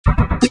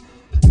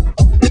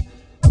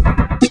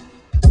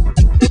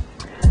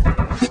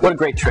What a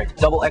great trick.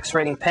 Double X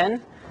rating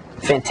pen.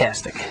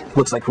 Fantastic.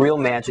 Looks like real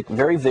magic,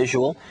 very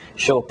visual.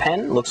 Show a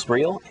pen, looks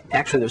real.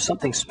 Actually, there's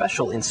something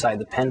special inside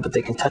the pen, but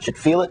they can touch it,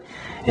 feel it,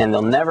 and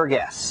they'll never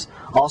guess.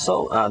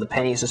 Also, the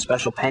penny is a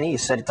special penny. You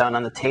set it down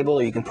on the table,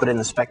 or you can put it in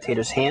the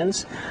spectator's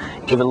hands.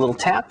 Give it a little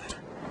tap,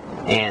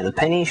 and the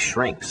penny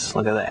shrinks.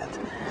 Look at that.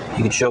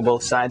 You can show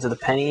both sides of the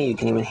penny. You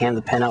can even hand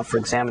the pen out for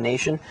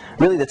examination.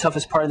 Really, the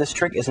toughest part of this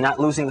trick is not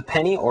losing the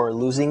penny or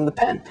losing the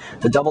pen.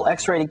 The double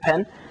X rating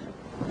pen,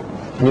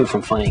 new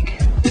from Fun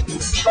Inc.